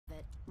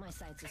My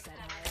sights are set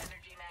higher.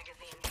 Energy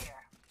magazine here.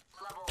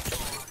 Level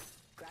 4.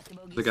 Grab the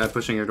bogey. The guy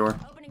pushing your door.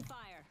 Opening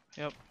fire.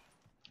 Yep.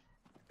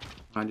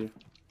 Behind you.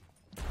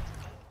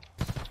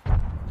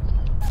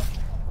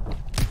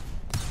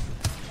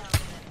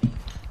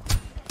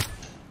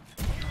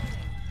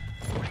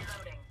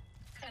 Reloading.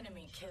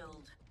 Enemy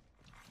killed.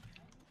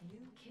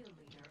 New kill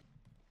leader.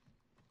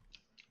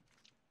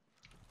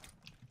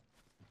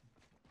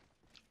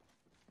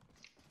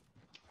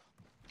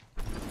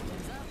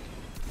 What's up?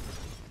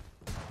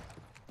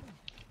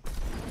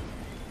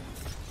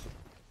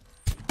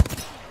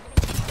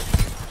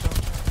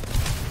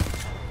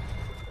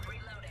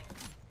 Reloading.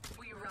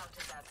 We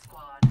routed that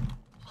squad.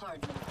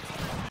 Hard move.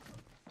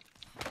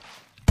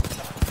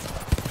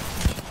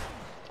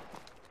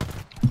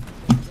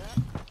 What's up?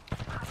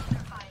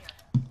 Under fire.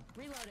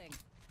 Reloading.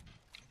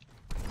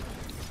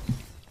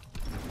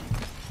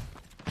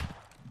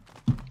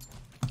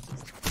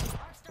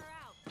 Arcstar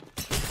out.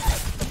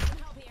 Some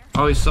help here.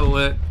 Oh, he's so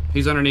lit.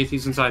 He's underneath.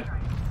 He's inside.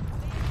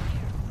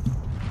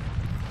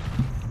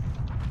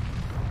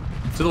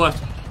 To the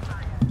left.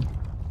 Half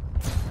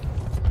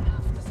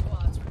the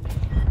squads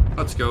remain.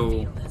 Let's go.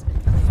 Field has been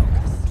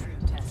cleared. True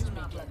test. Do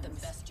not let them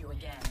best you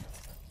again.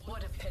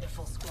 What a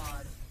pitiful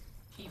squad.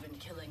 Even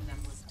killing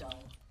them was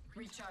dull.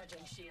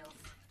 Recharging shields.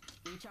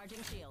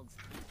 Recharging shields.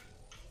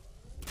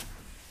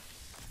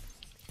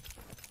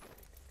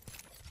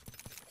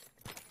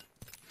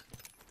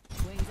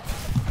 Wings up.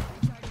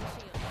 Recharging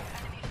shields.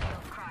 Enemy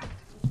shield cracked.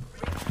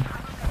 I'm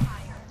under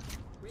fire.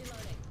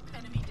 Reloading.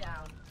 Enemy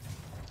down.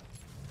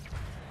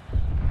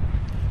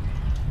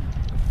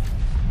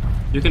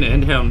 You can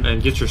end him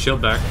and get your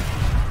shield back.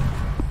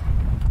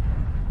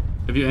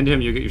 If you end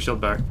him, you get your shield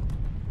back.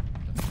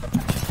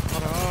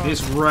 Hold on.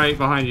 He's right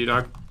behind you,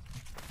 dog.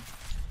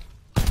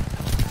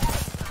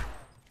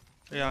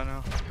 Yeah, I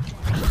know.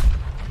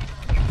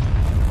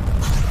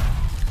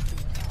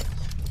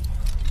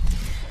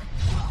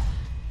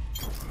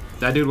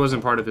 That dude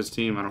wasn't part of his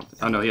team. I don't.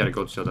 Oh no, he had a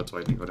gold shield. That's why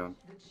he didn't go down.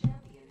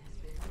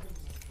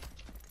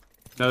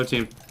 Another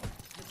team.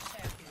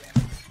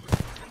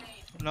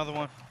 Another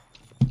one.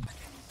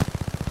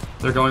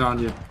 They're going on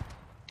you.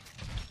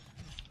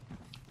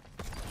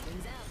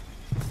 Wings out.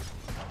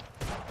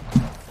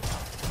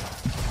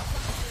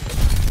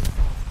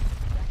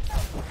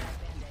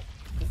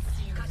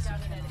 Cut down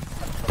an enemy.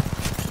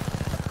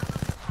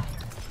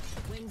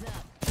 Wings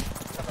up.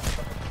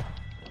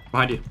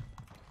 Behind you.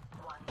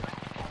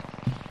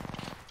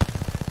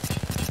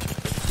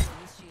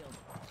 Release shield.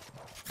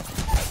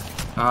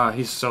 Ah,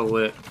 he's so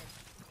lit.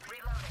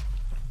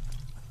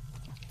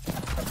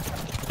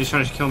 He's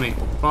trying to kill me.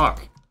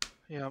 Fuck.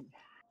 Yep.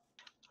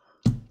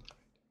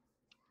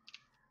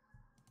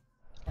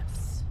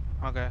 Yes.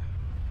 Okay.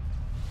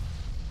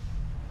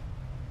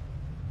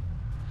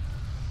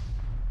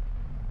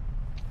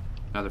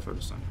 Now they're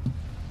focused on you.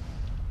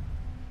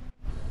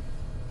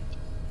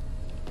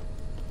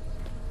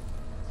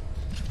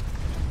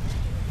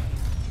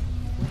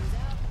 Wings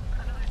out.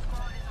 Another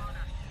squad is on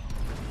us.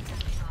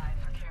 75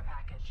 for care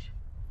package.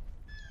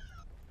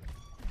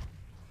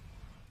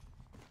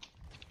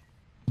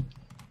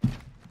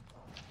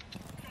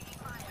 Taking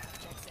fire.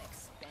 Check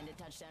 6. Bandit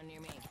touchdown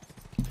near me.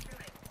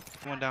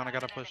 One down. I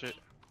gotta push it.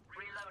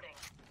 Reloading.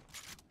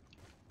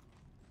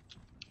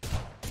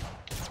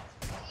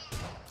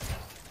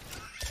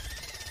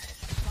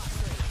 Spot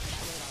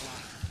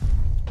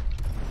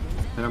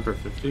 3. That Number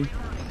 50. One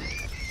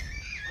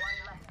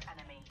less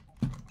enemy.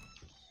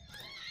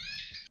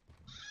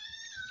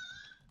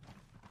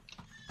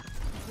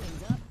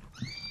 wings up.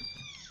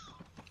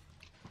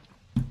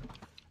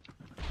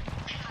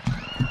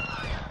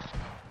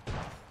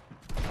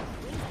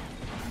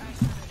 I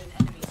shotted an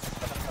enemy.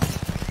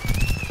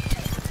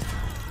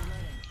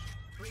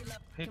 Reloading.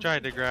 He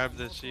tried to grab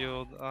the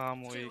shield.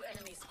 I'm weak. 2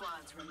 enemy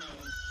squads remain.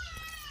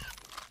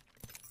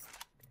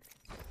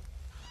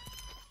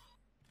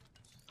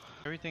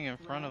 Everything in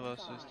front of us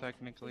is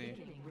technically.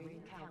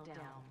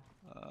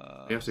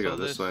 We have to go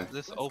this way.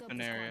 This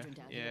open area.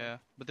 Yeah,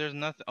 but there's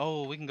nothing.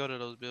 Oh, we can go to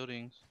those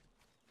buildings.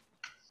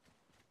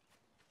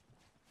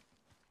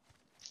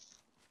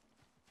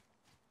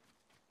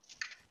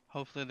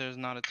 Hopefully, there's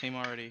not a team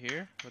already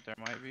here, but there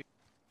might be.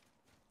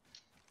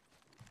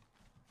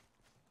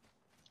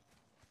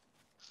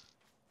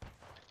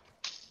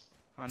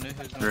 I knew he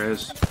was gonna. There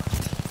is.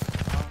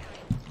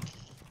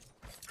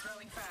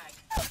 Throwing frag.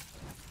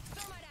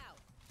 Thermite out.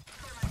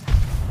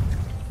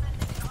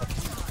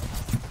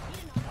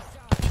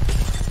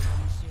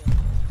 Shield.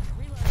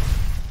 Reloading.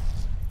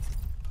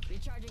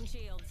 Recharging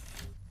shields.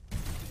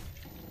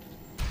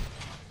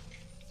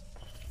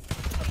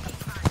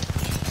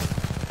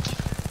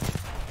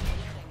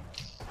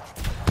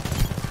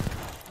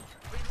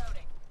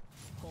 Reloading.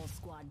 Whole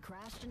squad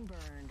crashed and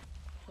burned.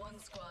 1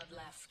 squad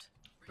left.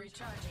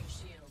 Recharging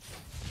shield.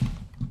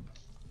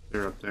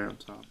 They're up there on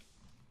top.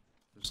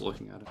 Just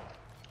looking at it.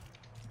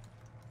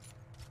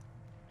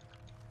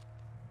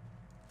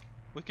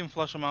 We can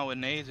flush them out with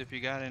nades if you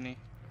got any.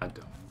 I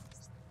don't.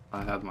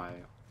 I have my.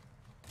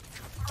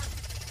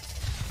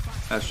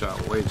 That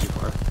shot way too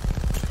far.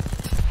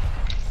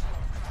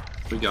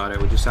 We got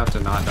it. We just have to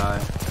not die.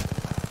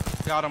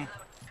 Got him.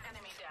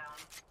 Enemy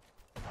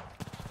down.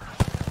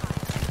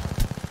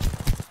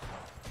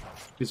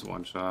 He's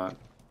one shot.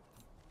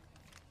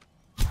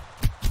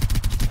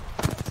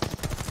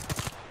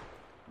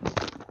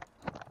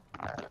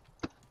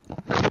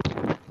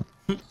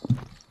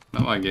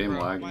 Not my game Bro,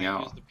 I lagging might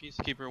out. use the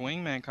Peacekeeper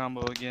Wingman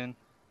combo again.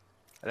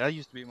 That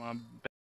used to be my